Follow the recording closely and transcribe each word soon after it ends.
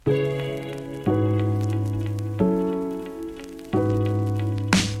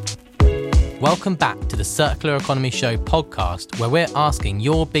Welcome back to the Circular Economy Show podcast, where we're asking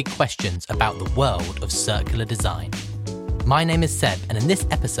your big questions about the world of circular design. My name is Seb, and in this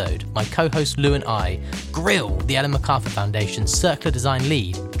episode, my co-host Lou and I grill the Ellen MacArthur Foundation's circular design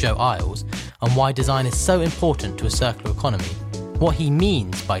lead, Joe Isles, on why design is so important to a circular economy, what he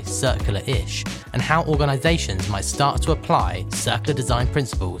means by circular-ish, and how organisations might start to apply circular design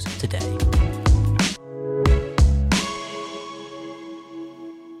principles today.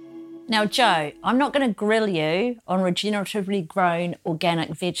 Now, Joe, I'm not going to grill you on regeneratively grown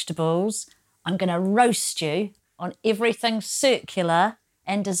organic vegetables. I'm going to roast you on everything circular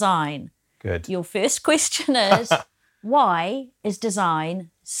and design. Good. Your first question is, why is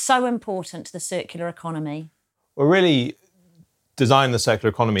design so important to the circular economy? Well, really, design and the circular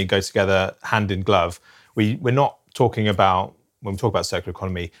economy go together hand in glove. We're not talking about, when we talk about circular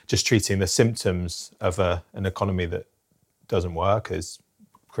economy, just treating the symptoms of an economy that doesn't work,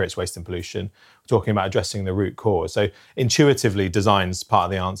 creates waste and pollution. We're talking about addressing the root cause. So intuitively, design's part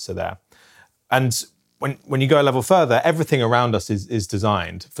of the answer there. And when you go a level further, everything around us is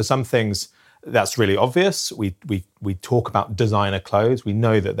designed. For some things, that's really obvious. We talk about designer clothes. We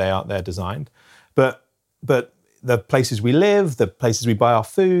know that they're designed. But the places we live, the places we buy our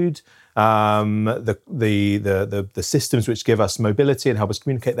food, the systems which give us mobility and help us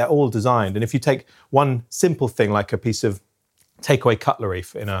communicate, they're all designed. And if you take one simple thing like a piece of takeaway cutlery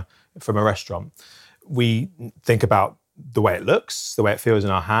from a restaurant, we think about the way it looks, the way it feels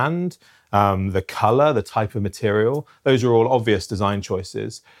in our hand, the colour, the type of material. Those are all obvious design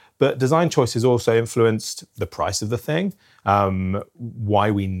choices. But design choices also influenced the price of the thing,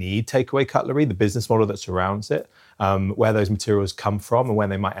 why we need takeaway cutlery, the business model that surrounds it, where those materials come from and where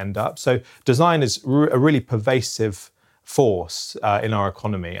they might end up. So design is a really pervasive force in our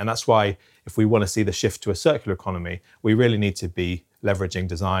economy. And that's why if we want to see the shift to a circular economy, we really need to be leveraging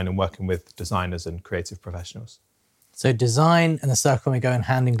design and working with designers and creative professionals. So design and the circular economy go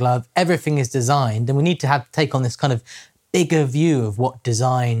hand in glove. Everything is designed, and we need to take on this kind of bigger view of what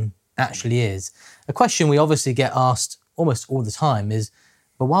design actually is. A question we obviously get asked almost all the time is,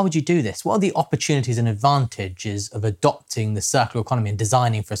 but why would you do this? What are the opportunities and advantages of adopting the circular economy and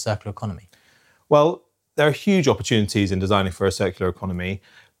designing for a circular economy? Well, there are huge opportunities in designing for a circular economy.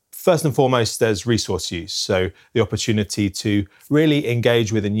 First and foremost, there's resource use. So the opportunity to really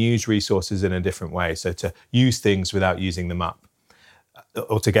engage with and use resources in a different way. So to use things without using them up,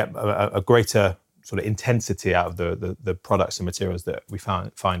 or to get a greater sort of intensity out of the products and materials that we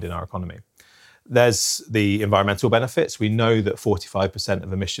find in our economy. There's the environmental benefits. We know that 45%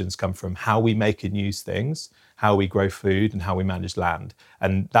 of emissions come from how we make and use things, how we grow food, and how we manage land.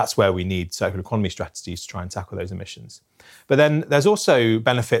 And that's where we need circular economy strategies to try and tackle those emissions. But then there's also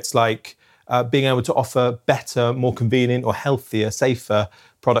benefits like being able to offer better, more convenient or healthier, safer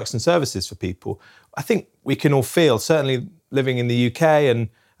products and services for people. I think we can all feel, certainly living in the UK and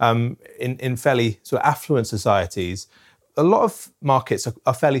in fairly sort of affluent societies, a lot of markets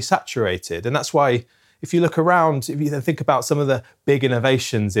are fairly saturated. And that's why if you look around, if you think about some of the big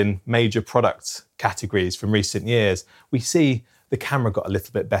innovations in major product categories from recent years, we see the camera got a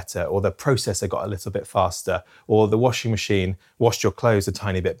little bit better, or the processor got a little bit faster, or the washing machine washed your clothes a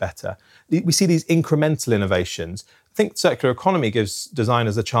tiny bit better. We see these incremental innovations. I think circular economy gives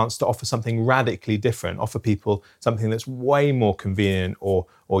designers a chance to offer something radically different, offer people something that's way more convenient or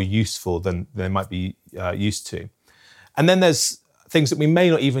useful than they might be used to. And then there's things that we may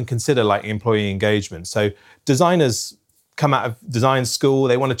not even consider, like employee engagement. So designers come out of design school,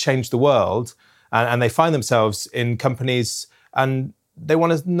 they want to change the world, and they find themselves in companies, and they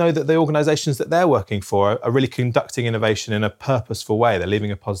want to know that the organisations that they're working for are really conducting innovation in a purposeful way. They're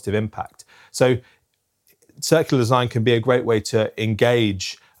leaving a positive impact. So circular design can be a great way to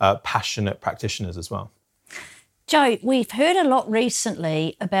engage passionate practitioners as well. Joe, we've heard a lot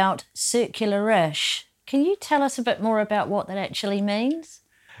recently about circular-ish. Can you tell us a bit more about what that actually means?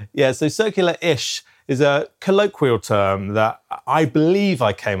 Yeah, so circular-ish is a colloquial term that I believe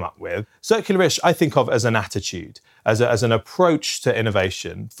I came up with. Circular-ish I think of as an attitude, as an approach to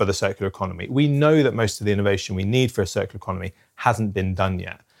innovation for the circular economy. We know that most of the innovation we need for a circular economy hasn't been done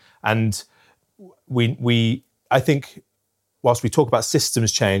yet. And I think whilst we talk about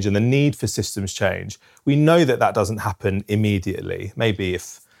systems change and the need for systems change, we know that doesn't happen immediately. Maybe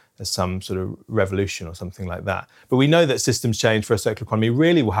if there's some sort of revolution or something like that. But we know that systems change for a circular economy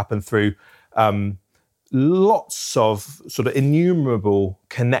really will happen through lots of sort of innumerable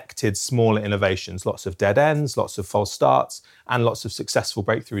connected smaller innovations, lots of dead ends, lots of false starts, and lots of successful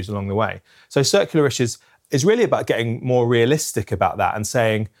breakthroughs along the way. So circular-ish is really about getting more realistic about that and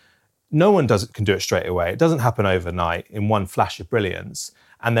saying, no one can do it straight away. It doesn't happen overnight in one flash of brilliance.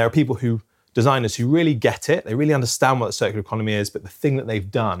 And there are people who designers who really get it, they really understand what the circular economy is, but the thing that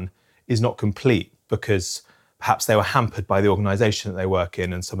they've done is not complete because perhaps they were hampered by the organisation that they work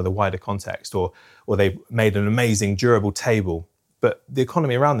in and some of the wider context, or they've made an amazing durable table, but the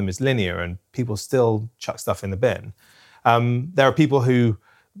economy around them is linear and people still chuck stuff in the bin. There are people who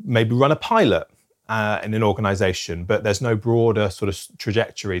maybe run a pilot in an organisation, but there's no broader sort of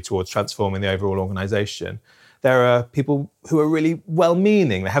trajectory towards transforming the overall organisation. There are people who are really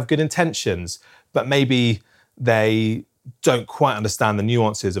well-meaning, they have good intentions, but maybe they don't quite understand the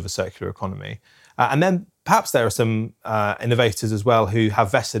nuances of a circular economy. And then perhaps there are some innovators as well who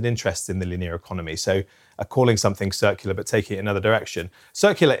have vested interests in the linear economy, so are calling something circular but taking it in another direction.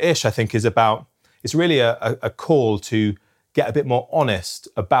 Circular-ish, I think, it's really a call to get a bit more honest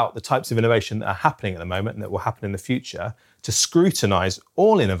about the types of innovation that are happening at the moment and that will happen in the future, to scrutinise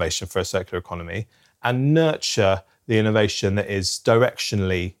all innovation for a circular economy and nurture the innovation that is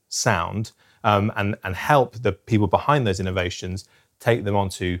directionally sound, and help the people behind those innovations take them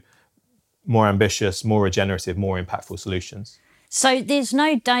onto more ambitious, more regenerative, more impactful solutions. So there's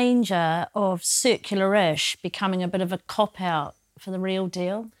no danger of circular-ish becoming a bit of a cop-out for the real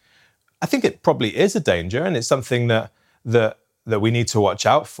deal? I think it probably is a danger, and it's something that we need to watch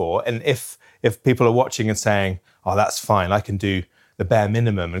out for. And if people are watching and saying, oh, that's fine, I can do the bare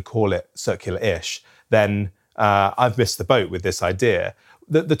minimum and call it circular-ish, then I've missed the boat with this idea.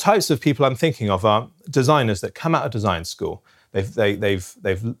 The types of people I'm thinking of are designers that come out of design school. They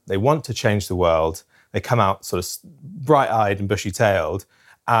want to change the world. They come out sort of bright-eyed and bushy-tailed.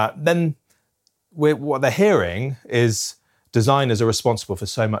 Then what they're hearing is designers are responsible for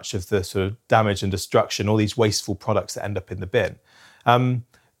so much of the sort of damage and destruction, all these wasteful products that end up in the bin.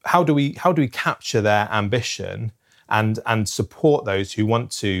 How do we capture their ambition and support those who want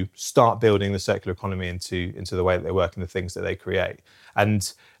to start building the circular economy into the way that they work and the things that they create?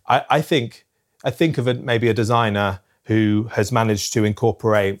 And I think of it, maybe a designer who has managed to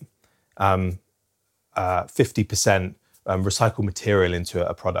incorporate 50% recycled material into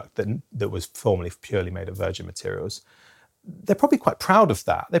a product that was formerly purely made of virgin materials. They're probably quite proud of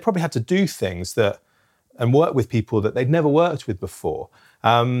that. They probably had to do things and work with people that they'd never worked with before.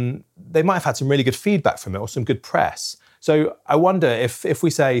 They might have had some really good feedback from it or some good press. So I wonder if we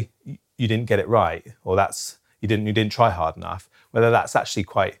say you didn't get it right, or you didn't try hard enough, whether that's actually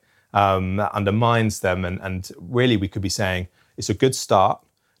quite that undermines them. And really, we could be saying it's a good start.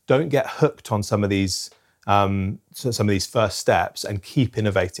 Don't get hooked on some of these first steps, and keep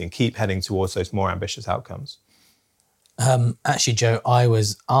innovating, keep heading towards those more ambitious outcomes. Actually, Joe, I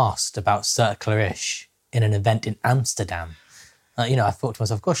was asked about circular-ish in an event in Amsterdam. I thought to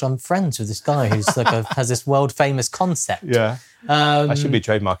myself, gosh, I'm friends with this guy who's has this world-famous concept. Yeah. I should be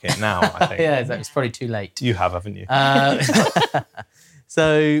trademarking it now, I think. Yeah, it's probably too late. You have, haven't you?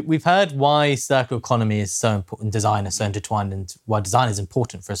 So we've heard why circular economy is so important, design is so intertwined, and why design is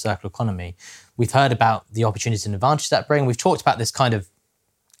important for a circular economy. We've heard about the opportunities and advantages that bring. We've talked about this kind of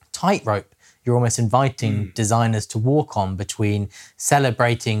tightrope you're almost inviting designers to walk on between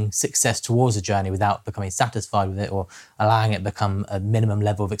celebrating success towards a journey without becoming satisfied with it or allowing it to become a minimum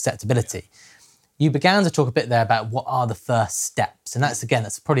level of acceptability. You began to talk a bit there about what are the first steps. And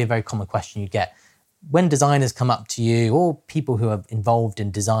that's probably a very common question you get. When designers come up to you, or people who are involved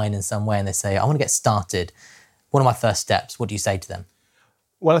in design in some way, and they say, I want to get started, what are my first steps? What do you say to them?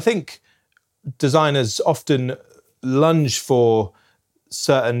 Well, I think designers often lunge for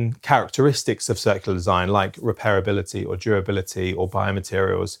certain characteristics of circular design, like repairability or durability or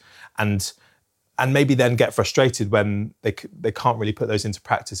biomaterials, and maybe then get frustrated when they can't really put those into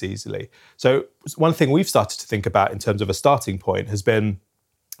practice easily. So one thing we've started to think about in terms of a starting point has been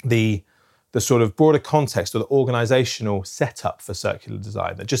the sort of broader context or the organizational setup for circular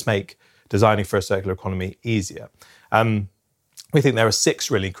design that just make designing for a circular economy easier. We think there are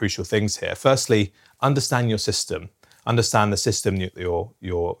 6 really crucial things here. Firstly, understand your system. Understand the system that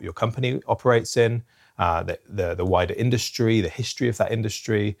your company operates in, the wider industry, the history of that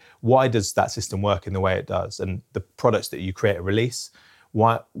industry. Why does that system work in the way it does? And the products that you create and release,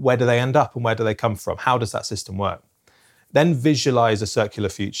 where do they end up and where do they come from? How does that system work? Then visualize a circular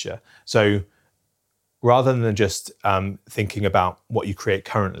future. So rather than just thinking about what you create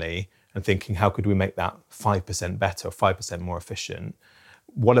currently and thinking how could we make that 5% better or 5% more efficient,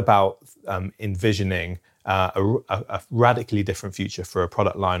 what about envisioning a radically different future for a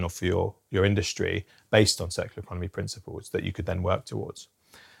product line or for your industry based on circular economy principles that you could then work towards?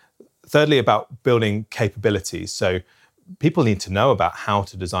 Thirdly, about building capabilities. So people need to know about how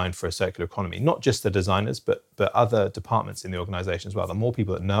to design for a circular economy, not just the designers, but other departments in the organization as well. The more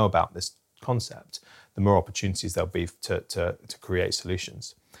people that know about this concept, the more opportunities there'll be to create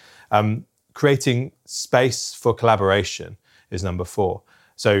solutions. creating space for collaboration is number 4.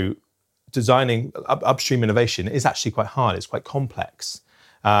 So designing upstream innovation is actually quite hard. It's quite complex,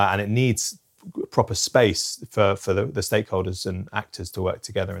 and it needs proper space for the stakeholders and actors to work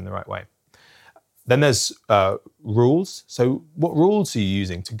together in the right way. Then there's rules. So what rules are you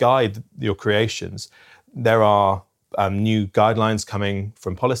using to guide your creations? There are new guidelines coming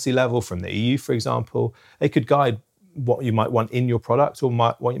from policy level, from the EU, for example. They could guide what you might want in your product, or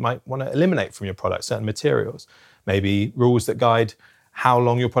what you might want to eliminate from your product, certain materials. Maybe rules that guide how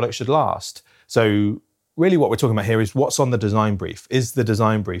long your product should last. So really what we're talking about here is what's on the design brief. Is the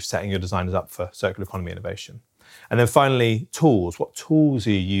design brief setting your designers up for circular economy innovation? And then finally, tools. What tools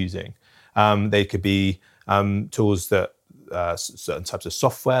are you using? They could be tools that certain types of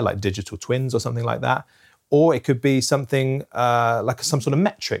software, like digital twins or something like that. Or it could be something like some sort of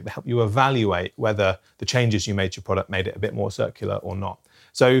metric that help you evaluate whether the changes you made to your product made it a bit more circular or not.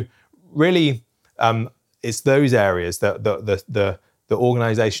 So really, it's those areas, the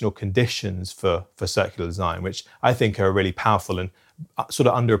organizational conditions for circular design, which I think are a really powerful and sort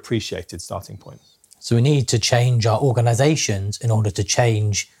of underappreciated starting point. So we need to change our organizations in order to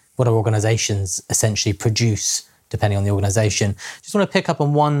change what our organizations essentially produce, depending on the organization. Just want to pick up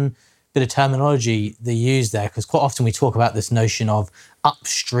on one bit of terminology they use there, because quite often we talk about this notion of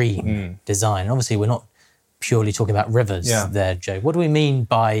upstream design. And obviously, we're not purely talking about rivers there, Joe. What do we mean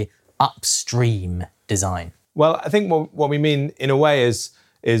by upstream design? Well, I think what we mean in a way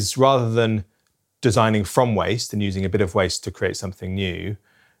is rather than designing from waste and using a bit of waste to create something new,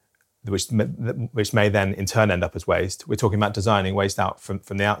 which may then in turn end up as waste, we're talking about designing waste out from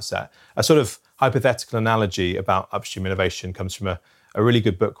the outset. A sort of hypothetical analogy about upstream innovation comes from a really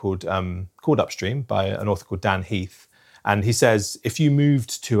good book called Upstream by an author called Dan Heath. And he says, if you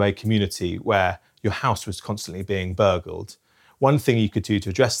moved to a community where your house was constantly being burgled, one thing you could do to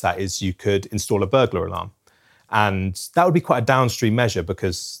address that is you could install a burglar alarm. And that would be quite a downstream measure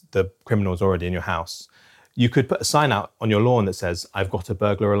because the criminal's already in your house. You could put a sign out on your lawn that says, I've got a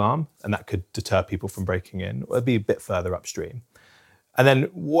burglar alarm, and that could deter people from breaking in. It would be a bit further upstream. And then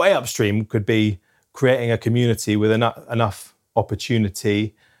way upstream could be creating a community with enough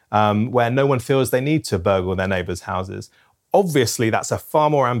opportunity where no one feels they need to burgle their neighbours' houses. Obviously, that's a far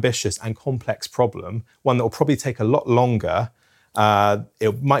more ambitious and complex problem, one that will probably take a lot longer.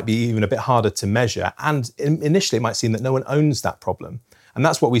 It might be even a bit harder to measure. And initially, it might seem that no one owns that problem. And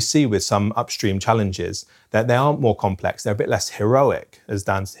that's what we see with some upstream challenges, that they aren't more complex. They're a bit less heroic, as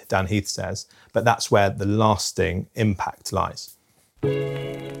Dan Heath says. But that's where the lasting impact lies.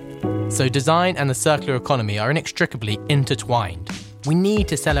 So design and the circular economy are inextricably intertwined. We need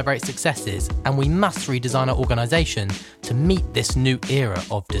to celebrate successes, and we must redesign our organisation to meet this new era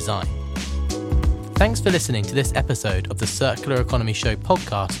of design. Thanks for listening to this episode of the Circular Economy Show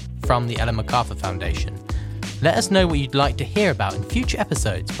podcast from the Ellen MacArthur Foundation. Let us know what you'd like to hear about in future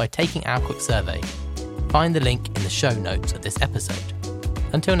episodes by taking our quick survey. Find the link in the show notes of this episode.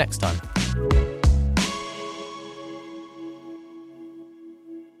 Until next time.